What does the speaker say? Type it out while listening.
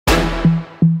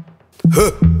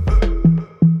Huh.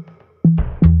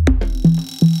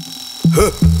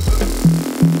 Huh.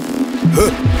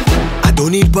 Huh. I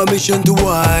don't need permission to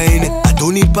whine. I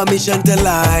don't need permission to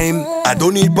lime. I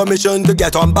don't need permission to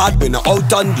get on bad when I'm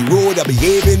out on the road. I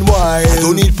behaving wild. I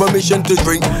don't need permission to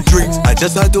drink drinks. I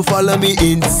just had to follow me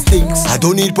instincts. I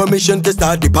don't need permission to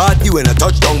start the party when I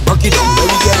touch down, buck it down, let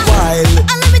me get wild.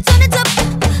 I let me turn it up,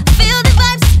 feel the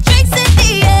vibes, drinks in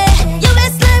the air. Your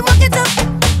waistline, walk it up,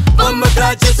 on my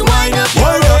God, just wind up,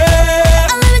 wind up.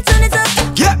 I let me turn it up,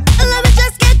 yeah. I let me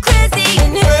just get crazy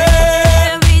in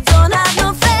here. We don't have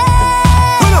no fear.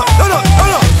 Turn up.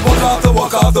 Walk off the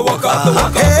walk off the walk off the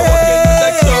walk off the walk in your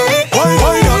section.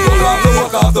 Wind up.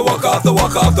 Walk off the walk off the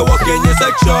walk off the walk in your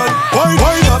section.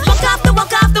 Wind up. Walk off the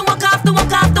walk off the walk off the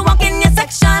walk off the walk in your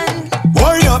section.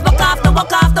 Wind up. Walk off the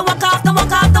walk off the walk off the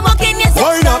walk off the walk in your section.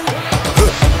 Wind up.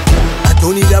 I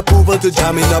don't need approval to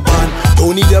jam in a band.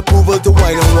 Don't need approval to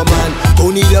wine on a man.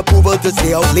 Don't need approval to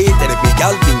stay out late. And if a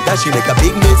gal think that she make a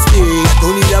big mistake,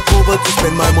 don't need approval to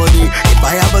spend my money. If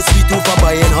I have a sweet tooth for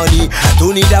buying honey, I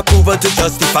don't need approval to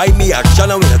justify me action.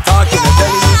 And when I'm talking, I'm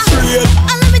telling you straight.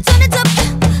 I let me turn it up,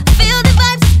 feel the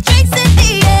vibes, drinks in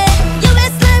the air. Your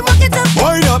waistline, walk it up,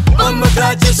 Wind up. On my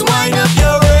God, just wind up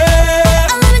your head.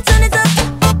 I let me turn it up,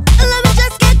 I let me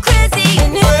just get crazy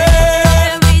in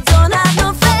here. We don't have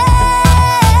no fear.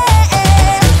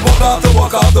 Walk off the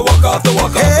walk off the walk off the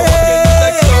walk off the walk in your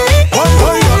section.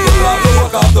 Wind up.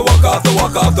 Walk off the walk off the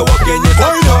walk off the walk in your section.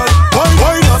 Wind up.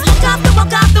 Walk off the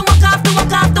walk off the walk off the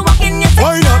walk off the walk in your section.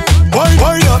 Wind up.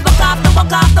 Wind up. Walk off the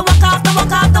walk off the walk off the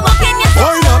walk off the walk in your section.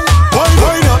 Wind up.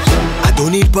 Wind up. I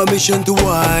don't need permission to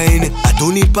whine. I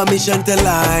don't need permission to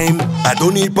lime. I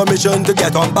don't need permission to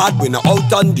get on bad when I'm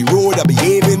out on the road. I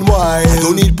behaving wild. I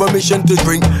don't need permission to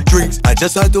drink drinks. I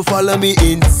just had to follow me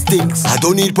instincts. I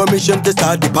don't need permission to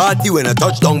start the party when I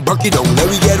touch down, buck it down, let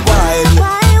me get wild.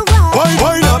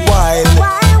 Wind up, wild.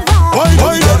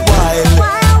 Wind up, wild.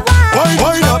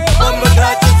 Wind up. Oh my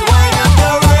God, just wind up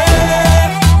your head.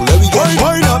 Let me get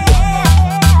wind up.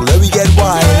 Let me get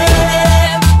wild.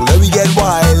 Let me get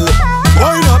wild.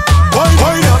 Wind up.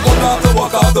 Wind up.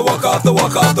 Walk off the walk off the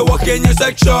walk off the walk in your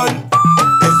section.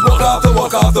 It's walk off the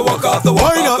walk off the walk off the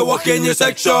walk off the walk in your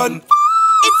section.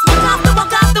 It's walk off the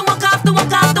walk off the walk off the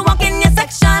walk off the